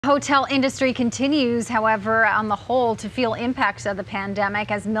Hotel industry continues, however, on the whole, to feel impacts of the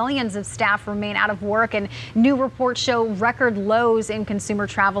pandemic as millions of staff remain out of work and new reports show record lows in consumer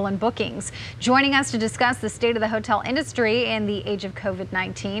travel and bookings. Joining us to discuss the state of the hotel industry in the age of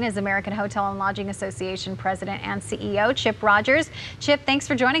COVID-19 is American Hotel and Lodging Association President and CEO Chip Rogers. Chip, thanks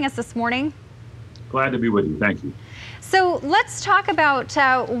for joining us this morning. Glad to be with you. Thank you. So let's talk about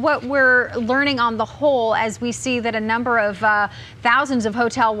what we're learning on the whole as we see that a number of thousands of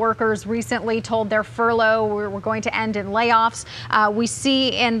hotel workers recently told their furlough we're going to end in layoffs. We see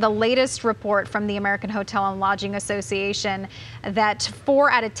in the latest report from the American Hotel and Lodging Association that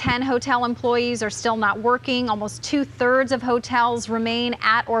 4 out of 10 hotel employees are still not working. Almost 2/3 of hotels remain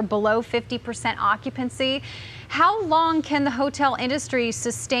at or below 50% occupancy. How long can the hotel industry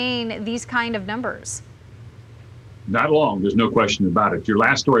sustain these kind of numbers? Not long, there's no question about it. Your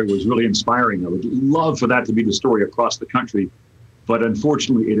last story was really inspiring. I would love for that to be the story across the country, but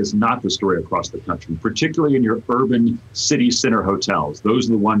unfortunately it is not the story across the country, particularly in your urban city center hotels. Those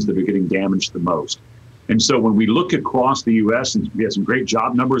are the ones that are getting damaged the most. And so when we look across the U.S., and we had some great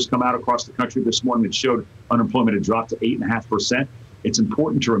job numbers come out across the country this morning that showed unemployment had dropped to 8.5%. It's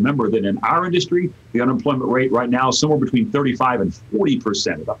important to remember that in our industry, the unemployment rate right now is somewhere between 35 and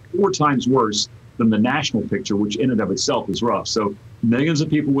 40%, about 4 times worse than the national picture, which in and of itself is rough. So millions of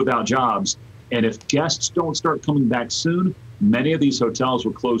people without jobs. And if guests don't start coming back soon, many of these hotels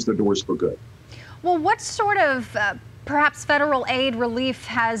will close their doors for good. Well, what sort of perhaps federal aid relief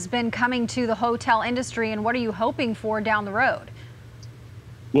has been coming to the hotel industry, and what are you hoping for down the road?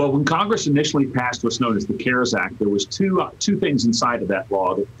 Well, when Congress initially passed what's known as the CARES Act, there was two things inside of that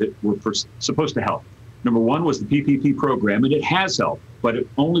law that were supposed to help. Number one was the PPP program, and it has helped, but it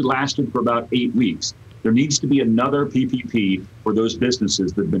only lasted for about 8 weeks. There needs to be another PPP for those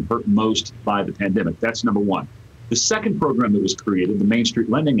businesses that have been hurt most by the pandemic. That's number one. The second program that was created, the Main Street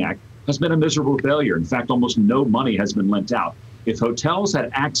Lending Act, has been a miserable failure. In fact, almost no money has been lent out. If hotels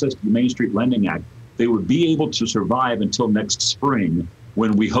had access to the Main Street Lending Act, they would be able to survive until next spring,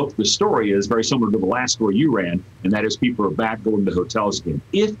 when we hope the story is very similar to the last story you ran, and that is people are back going to hotels again.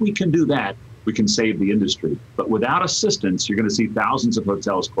 If we can do that, we can save the industry. But without assistance, you're going to see thousands of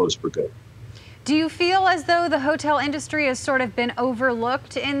hotels close for good. Do you feel as though the hotel industry has sort of been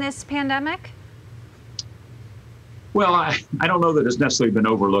overlooked in this pandemic? Well, I don't know that it's necessarily been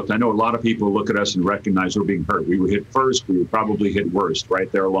overlooked. I know a lot of people look at us and recognize we're being hurt. We were hit first, we were probably hit worst,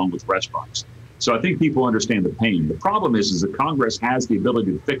 right there along with restaurants. So I think people understand the pain. The problem is that Congress has the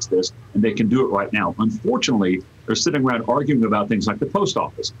ability to fix this, and they can do it right now. Unfortunately, they're sitting around arguing about things like the post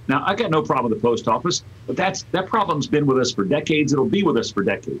office. Now, I've got no problem with the post office, but that problem's been with us for decades. It'll be with us for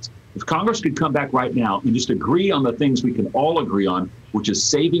decades. If Congress could come back right now and just agree on the things we can all agree on, which is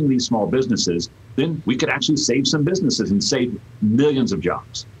saving these small businesses, then we could actually save some businesses and save millions of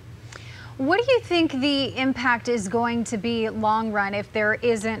jobs. What do you think the impact is going to be long run if there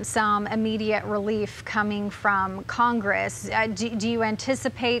isn't some immediate relief coming from Congress? Do you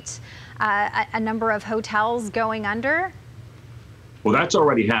anticipate a number of hotels going under? Well, that's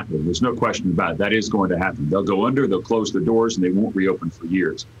already happening. There's no question about it. That is going to happen. They'll go under, they'll close their doors, and they won't reopen for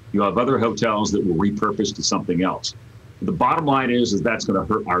years. You'll have other hotels that will repurpose to something else. The bottom line is that's going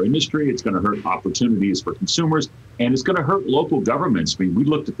to hurt our industry. It's going to hurt opportunities for consumers, and it's going to hurt local governments. I mean, we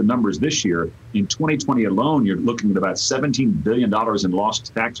looked at the numbers this year. In 2020 alone, you're looking at about $17 billion in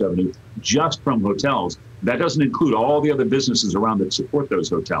lost tax revenue just from hotels. That doesn't include all the other businesses around that support those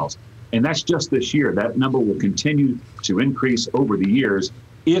hotels. And that's just this year. That number will continue to increase over the years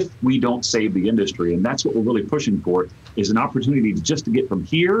if we don't save the industry. And that's what we're really pushing for, is an opportunity to get from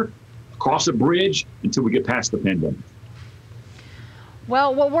here, across a bridge, until we get past the pandemic.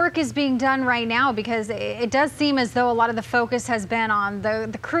 Well, what work is being done right now? Because it does seem as though a lot of the focus has been on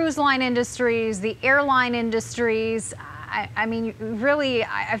the cruise line industries, the airline industries. I mean, really,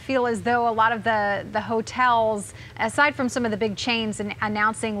 I feel as though a lot of the hotels, aside from some of the big chains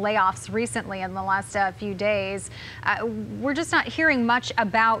announcing layoffs recently in the last few days, we're just not hearing much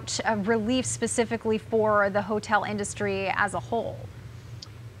about relief specifically for the hotel industry as a whole.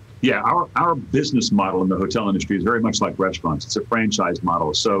 Yeah, our business model in the hotel industry is very much like restaurants. It's a franchise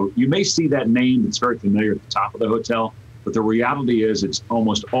model. So you may see that name that's very familiar at the top of the hotel, but the reality is it's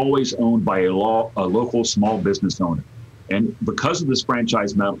almost always owned by a local small business owner. And because of this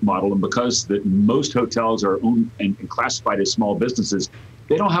franchise model, and because most hotels are owned and classified as small businesses,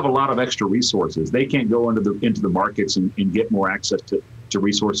 they don't have a lot of extra resources. They can't go into the markets and get more access to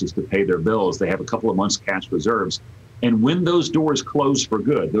resources to pay their bills. They have a couple of months cash reserves. And when those doors close for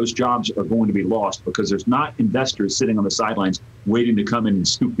good, those jobs are going to be lost because there's not investors sitting on the sidelines waiting to come in and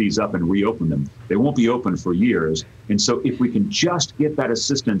scoop these up and reopen them. They won't be open for years. And so if we can just get that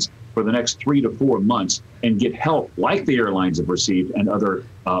assistance for the next 3 to 4 months and get help like the airlines have received and other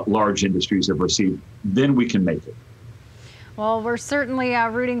large industries have received, then we can make it. Well, we're certainly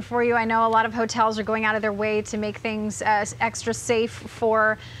rooting for you. I know a lot of hotels are going out of their way to make things extra safe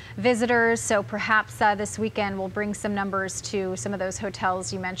for visitors. So perhaps this weekend we'll bring some numbers to some of those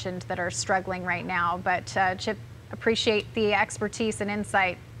hotels you mentioned that are struggling right now. But Chip, appreciate the expertise and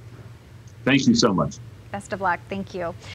insight. Thank you so much. Best of luck. Thank you.